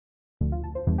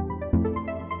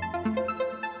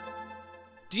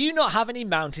Do you not have any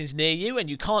mountains near you and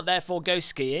you can't therefore go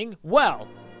skiing? Well,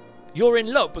 you're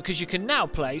in luck because you can now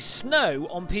play Snow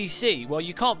on PC. Well,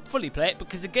 you can't fully play it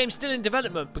because the game's still in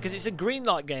development because it's a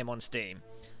greenlight game on Steam.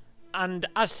 And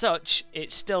as such,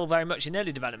 it's still very much in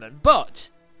early development. But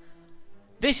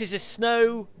this is a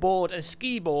snowboard and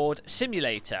ski board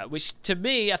simulator, which to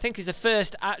me, I think is the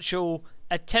first actual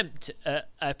attempt at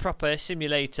a proper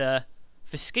simulator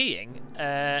for skiing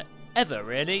ever,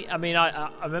 really. I mean, I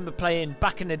remember playing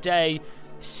back in the day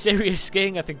Serious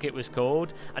Skiing, I think it was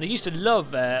called, and I used to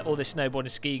love all the snowboard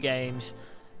and ski games.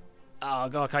 Oh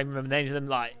god, I can't even remember the names of them.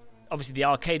 Like, obviously the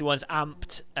arcade ones,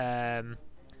 Amped,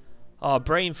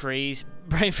 Brain Freeze.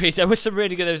 There was some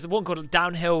really good. There was one called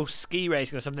Downhill Ski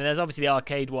Racing or something. There's obviously the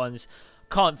arcade ones.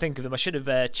 Can't think of them. I should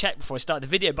have checked before I started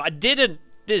the video, but I didn't.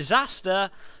 Disaster.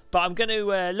 But I'm going to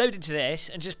load into this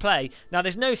and just play. Now,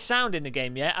 there's no sound in the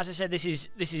game yet. As I said, this is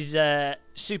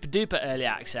super duper early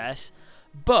access.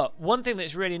 But one thing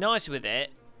that's really nice with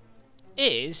it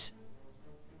is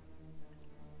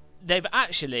they are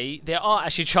actually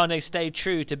trying to stay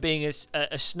true to being a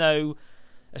snow.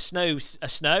 I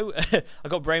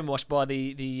got brainwashed by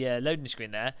the loading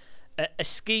screen there. A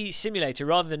ski simulator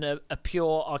rather than a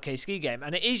pure arcade ski game,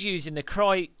 and it is using the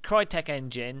Crytek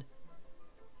engine,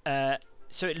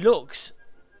 so it looks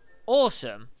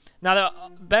awesome. Now,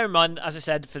 bear in mind, as I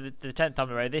said, for the 10th time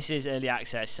in a row, this is early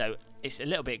access, so it's a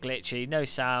little bit glitchy, no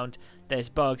sound, there's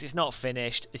bugs, it's not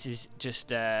finished. This is just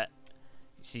so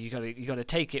you got to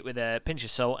take it with a pinch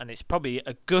of salt, and it's probably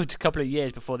a good couple of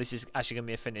years before this is actually going to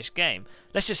be a finished game.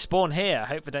 Let's just spawn here. I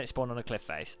hope I don't spawn on a cliff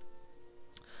face.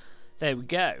 There we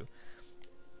go.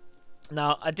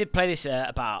 Now, I did play this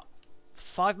about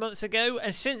 5 months ago,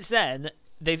 and since then,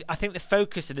 I think the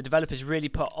focus of the developers really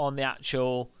put on the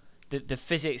actual the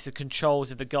physics, the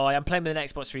controls of the guy. I'm playing with an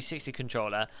Xbox 360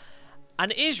 controller,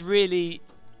 and it is really,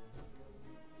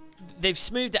 they've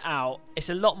smoothed it out. It's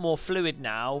a lot more fluid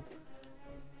now,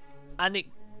 and it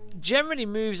generally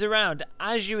moves around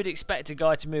as you would expect a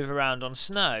guy to move around on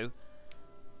snow.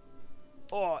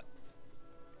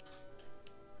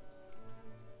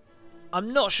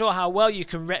 I'm not sure how well you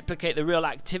can replicate the real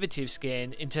activity of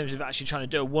skiing in terms of actually trying to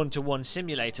do a one-to-one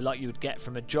simulator like you would get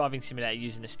from a driving simulator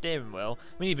using a steering wheel. I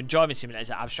mean, even driving simulators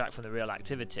are abstract from the real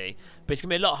activity, but it's going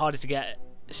to be a lot harder to get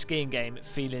a skiing game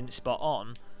feeling spot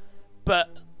on. But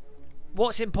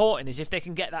what's important is if they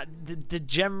can get that the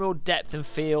general depth and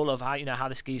feel of how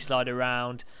the skis slide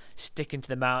around, sticking to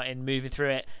the mountain, moving through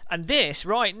it. And this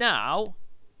right now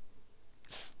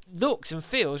looks and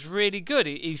feels really good.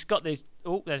 He's got this.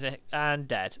 Oh, and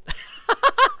dead.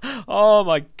 Oh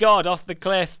my god, off the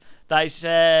cliff.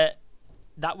 That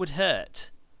would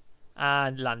hurt.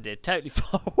 And landed totally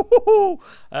fall.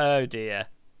 Oh dear,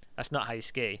 that's not how you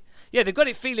ski. Yeah, they've got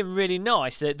it feeling really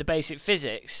nice. The basic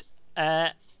physics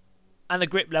and the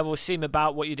grip levels seem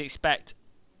about what you'd expect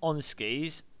on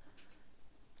skis.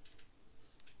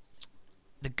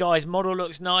 The guy's model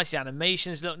looks nice. The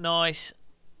animations look nice.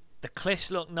 The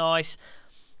cliffs look nice.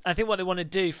 I think what they want to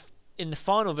do in the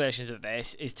final versions of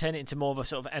this is turn it into more of a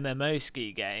sort of MMO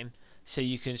ski game, so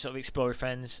you can sort of explore with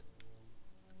friends.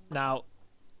 Now,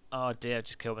 oh dear, I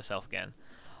just killed myself again.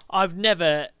 I've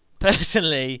never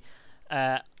personally,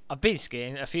 I've been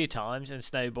skiing a few times and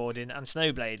snowboarding and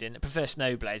snowblading. I prefer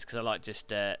snowblades because I like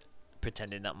just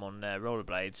pretending that I'm on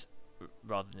rollerblades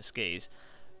rather than skis.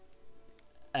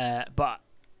 But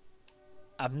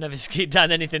I've never skied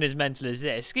down anything as mental as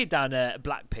this. Skied down a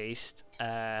black piste,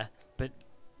 but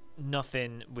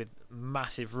nothing with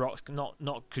massive rocks, not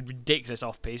ridiculous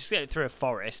off-piste. Get through a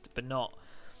forest, but not.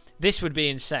 This would be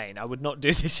insane. I would not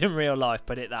do this in real life,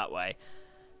 put it that way.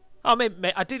 Oh,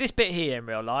 maybe I do this bit here in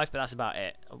real life, but that's about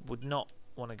it. I would not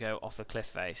want to go off a cliff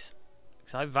face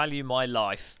because I value my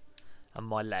life and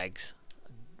my legs.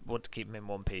 I want to keep them in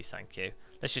one piece, thank you.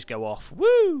 Let's just go off.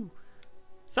 Woo!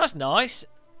 So that's nice.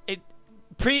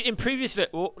 In previous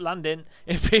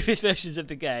versions of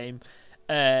the game,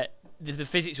 the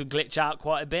physics would glitch out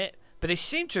quite a bit, but they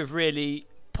seem to have really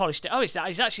polished it. Oh, it's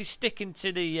actually sticking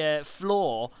to the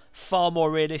floor far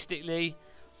more realistically.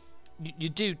 You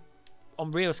do,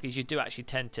 on real skis, you do actually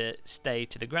tend to stay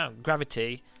to the ground.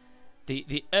 Gravity,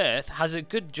 the Earth has a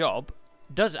good job,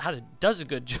 does a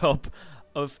good job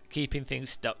of keeping things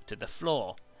stuck to the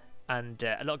floor, and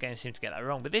a lot of games seem to get that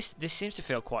wrong. But this seems to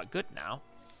feel quite good now.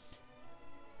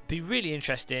 Be really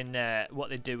interesting what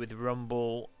they do with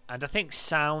rumble, and I think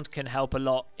sound can help a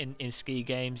lot in ski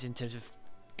games in terms of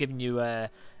giving you an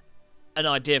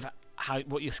idea of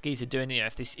what your skis are doing. You know,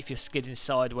 if you're skidding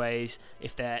sideways,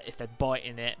 if they're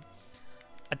biting it.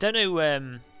 I don't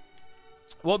know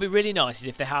What would be really nice is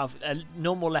if they have a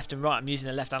normal left and right. I'm using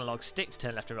a left analog stick to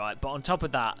turn left and right, but on top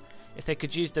of that, if they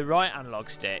could use the right analog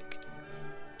stick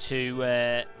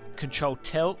to control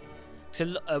tilt.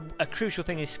 So a crucial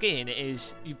thing in skiing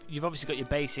is you've obviously got your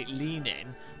basic lean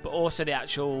in, but also the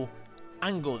actual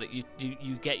angle that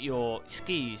you get your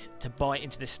skis to bite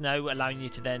into the snow, allowing you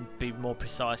to then be more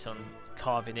precise on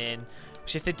carving in.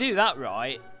 Which if they do that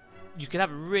right, you could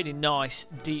have a really nice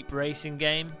deep racing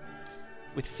game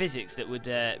with physics that would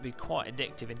be quite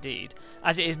addictive indeed.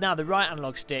 As it is now, the right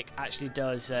analog stick actually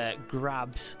does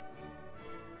grabs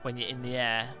when you're in the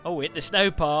air. Oh, we're at the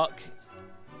snow park.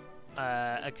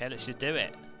 Okay, let's just do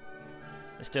it.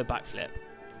 Let's do a backflip.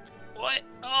 What?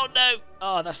 Oh no!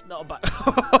 Oh, that's not a back.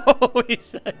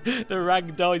 The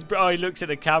rag dies. Oh, he looks at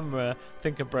the camera. I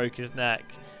think I broke his neck.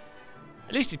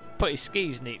 At least he put his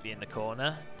skis neatly in the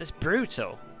corner. That's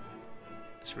brutal.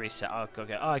 Let's reset. Oh,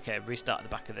 okay. Oh, okay, restart at the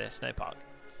back of the snow park.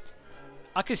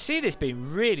 I can see this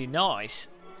being really nice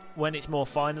when it's more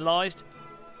finalised,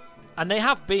 and they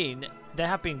have been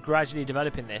gradually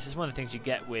developing this. It's one of the things you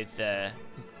get with.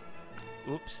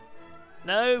 Oops.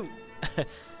 No.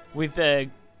 With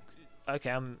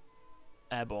okay, I'm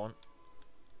airborne.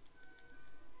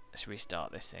 Let's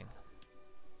restart this thing.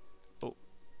 Oh.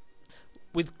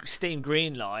 With Steam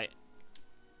Greenlight,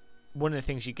 one of the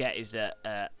things you get is that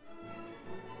I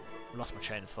lost my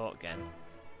train of thought again.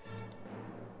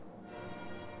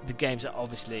 The games are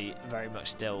obviously very much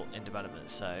still in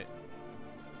development, so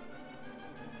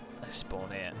let's spawn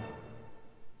here.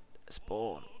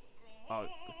 Spawn. Oh,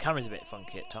 the camera's a bit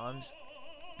funky at times.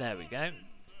 There we go.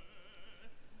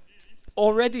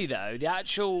 Already though, the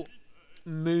actual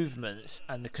movements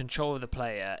and the control of the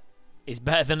player is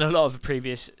better than a lot of the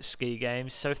previous ski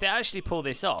games. So if they actually pull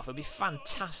this off, it'd be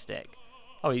fantastic.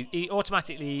 Oh, he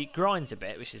automatically grinds a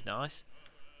bit, which is nice.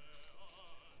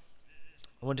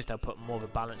 I wonder if they'll put more of a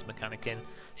balance mechanic in.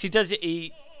 So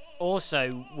he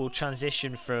also will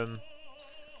transition from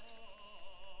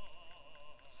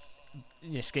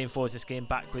skiing forwards to skiing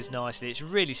backwards nicely. It's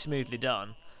really smoothly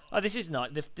done. Oh, this is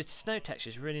nice. The snow texture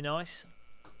is really nice.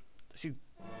 See,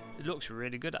 it looks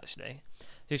really good actually.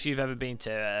 If you've ever been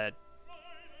to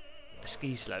a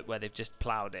ski slope where they've just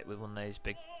ploughed it with one of those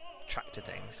big tractor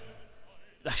things,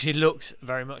 it actually looks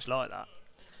very much like that.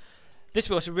 This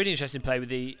will also really interesting to play with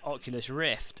the Oculus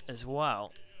Rift as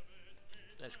well.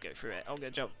 Let's go through it. I'll get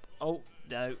a jump. Oh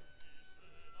no.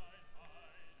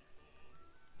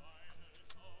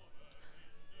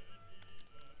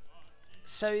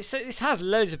 So this has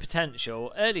loads of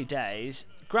potential. Early days,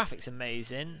 graphics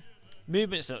amazing,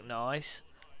 movements look nice.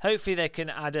 Hopefully they can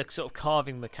add a sort of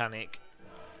carving mechanic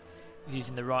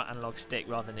using the right analog stick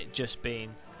rather than it just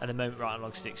being, at the moment, right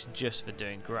analog sticks just for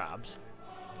doing grabs.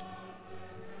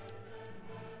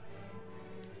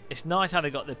 It's nice how they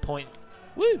got the point.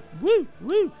 Woo, woo,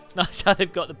 woo. It's nice how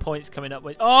they've got the points coming up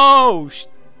with. Oh!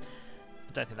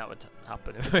 I don't think that would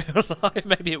happen in real life.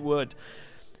 Maybe it would.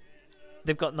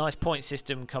 They've got nice point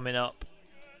system coming up,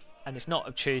 and it's not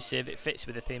obtrusive. It fits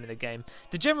with the theme of the game.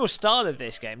 The general style of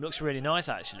this game looks really nice,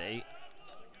 actually.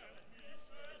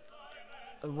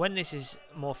 When this is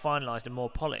more finalised and more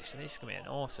polished, this is going to be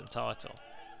an awesome title.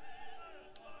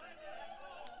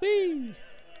 Whee!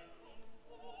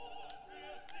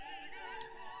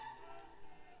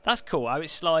 That's cool. How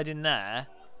it's sliding there.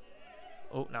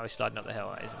 Oh, now he's sliding up the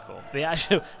hill. That isn't cool.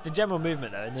 The general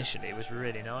movement though initially was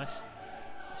really nice.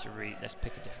 Let's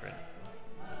pick a different.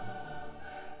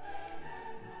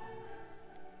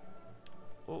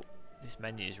 Oh, this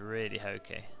menu is really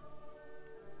hokey.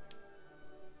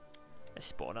 Let's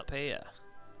spawn up here.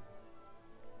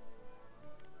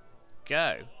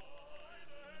 Go.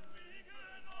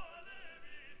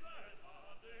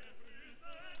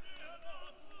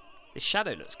 This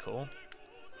shadow looks cool.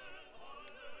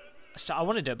 I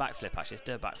want to do a backflip actually. Let's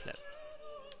do a backflip.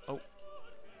 Oh.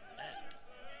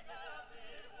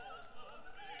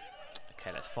 Okay,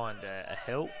 let's find a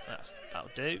hill. That'll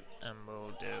do, and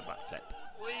we'll do a backflip.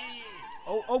 Whee!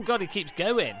 Oh god, he keeps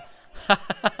going.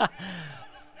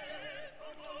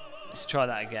 Let's try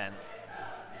that again.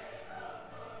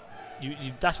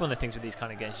 That's one of the things with these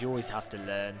kind of games. You always have to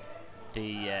learn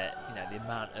the the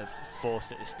amount of force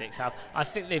that the sticks have. I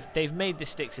think they've made the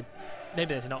sticks.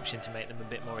 Maybe there's an option to make them a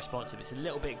bit more responsive. It's a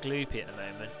little bit gloopy at the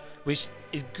moment, which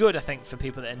is good, I think, for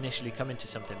people that initially come into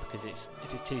something, because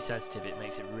if it's too sensitive, it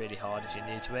makes it really hard if you're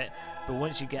new to it. But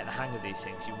once you get the hang of these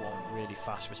things, you want really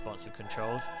fast, responsive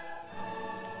controls.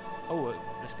 Oh,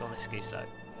 let's go on this ski slope.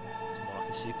 It's more like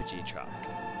a Super G track.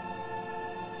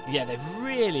 Yeah, they've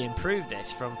really improved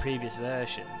this from previous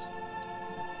versions.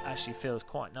 Actually feels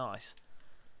quite nice.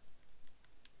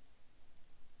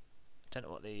 I don't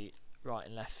know what the right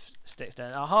and left sticks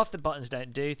don't. Half the buttons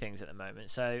don't do things at the moment,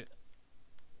 so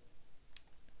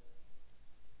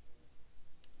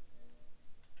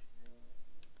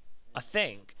I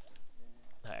think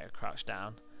crouch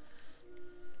down.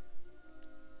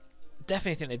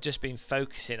 Definitely think they've just been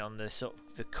focusing on the sort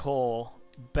of the core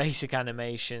basic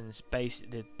animations,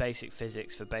 the basic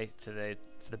physics for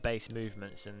the base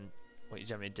movements and what you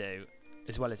generally do,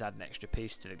 as well as add an extra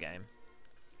piece to the game.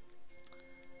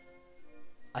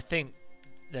 I think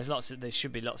there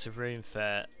should be lots of room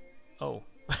for there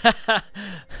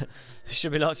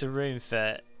should be lots of room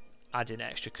for adding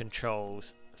extra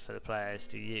controls for the players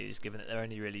to use, given that they're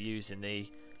only really using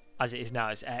as it is now,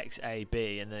 it's X, A,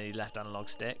 B and the left analog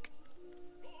stick.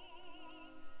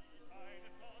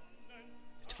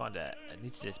 To find I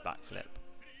need to do this backflip.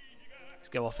 Let's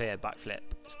go off here, backflip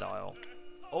style.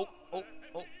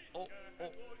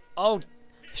 Oh,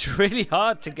 it's really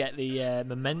hard to get the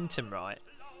momentum right.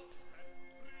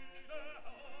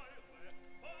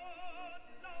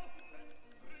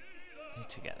 Need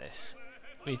to get this.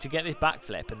 We need to get this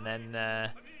backflip, and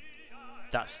then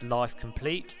that's life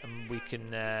complete, and we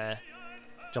can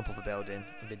jump off a building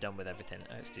and be done with everything.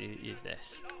 Let's use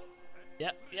this.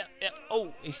 Yep.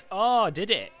 Oh, did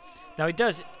it? Now he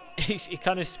does. He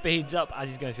kind of speeds up as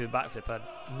he's going through the backflip.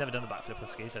 I've never done a backflip on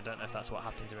skis, so I don't know if that's what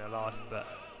happens in real life. But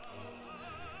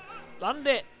land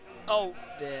it. Oh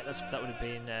dear, that would have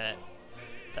been a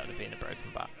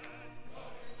broken back.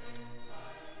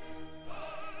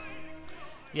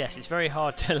 Yes, it's very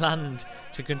hard to land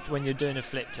when you're doing a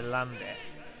flip to land it.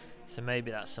 So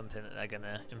maybe that's something that they're going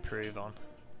to improve on.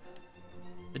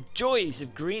 The joys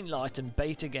of green light and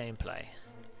beta gameplay.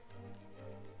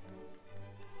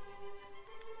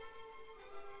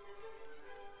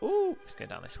 Ooh, let's go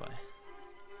down this way.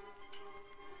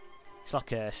 It's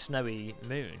like a snowy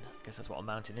moon. I guess that's what a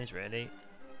mountain is, really.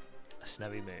 A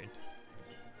snowy moon.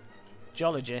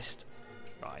 Geologist.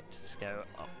 Right, let's go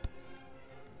up.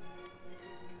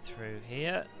 Through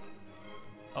here.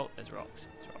 Oh, there's rocks.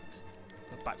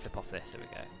 We'll backflip off this. There we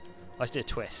go. Let's do a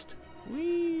twist.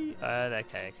 Whee!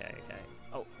 Okay.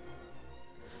 Oh.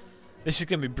 This is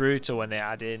going to be brutal when they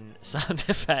add in sound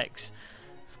effects.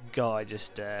 Guy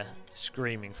just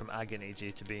screaming from agony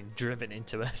due to being driven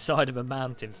into a side of a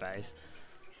mountain face.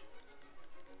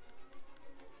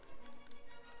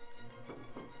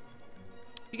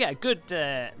 You get a good,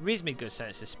 reasonably good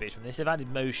sense of speed from this. They've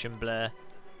added motion blur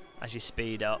as you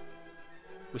speed up,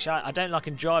 which I don't like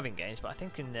in driving games, but I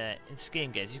think in skiing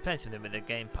games, if you play something with a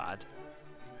gamepad,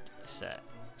 it's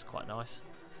quite nice.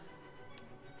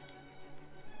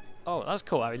 Oh, that was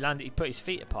cool how he landed. He put his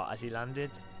feet apart as he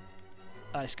landed.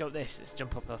 Let's go with this. Let's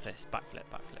jump up off this. Backflip.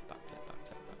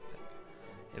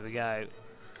 Here we go.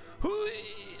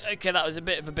 Okay, that was a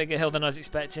bit of a bigger hill than I was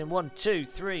expecting. 1, 2,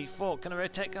 3, 4. Can I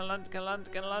rotate? Can I land?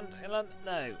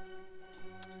 No.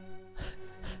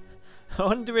 I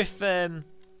wonder if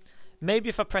maybe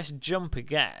if I press jump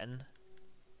again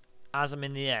as I'm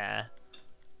in the air,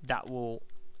 that will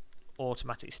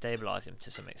automatically stabilise him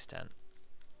to some extent.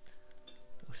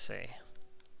 We'll see.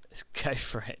 Let's go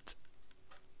for it.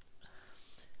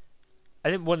 I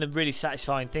think one of the really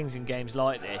satisfying things in games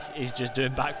like this is just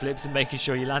doing backflips and making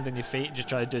sure you land on your feet and just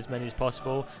trying to do as many as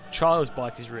possible. Trials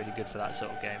Bike is really good for that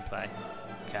sort of gameplay.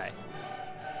 Okay.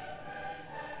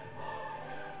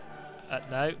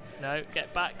 No,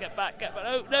 get back,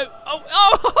 no,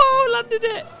 oh, landed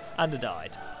it, and I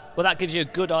died. Well, that gives you a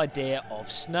good idea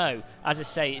of Snow. As I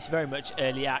say, it's very much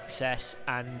early access,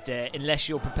 and unless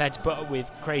you're prepared to put up with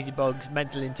crazy bugs,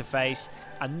 mental interface,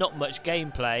 and not much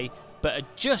gameplay, but are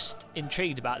just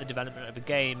intrigued about the development of a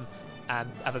game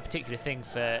and have a particular thing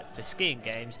for skiing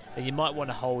games, then you might want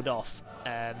to hold off.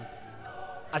 As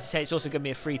I say, it's also going to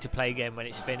be a free-to-play game when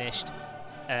it's finished.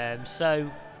 So,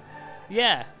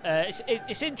 yeah,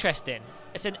 it's interesting.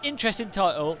 It's an interesting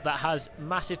title that has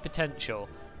massive potential.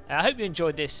 I hope you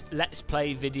enjoyed this Let's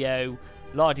Play video,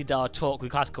 la-di-da talk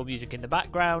with classical music in the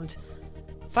background.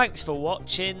 Thanks for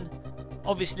watching.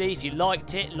 Obviously, if you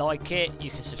liked it, you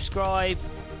can subscribe,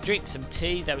 drink some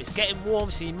tea, though it's getting warm,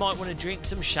 so you might want to drink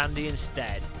some shandy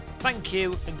instead. Thank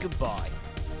you and goodbye.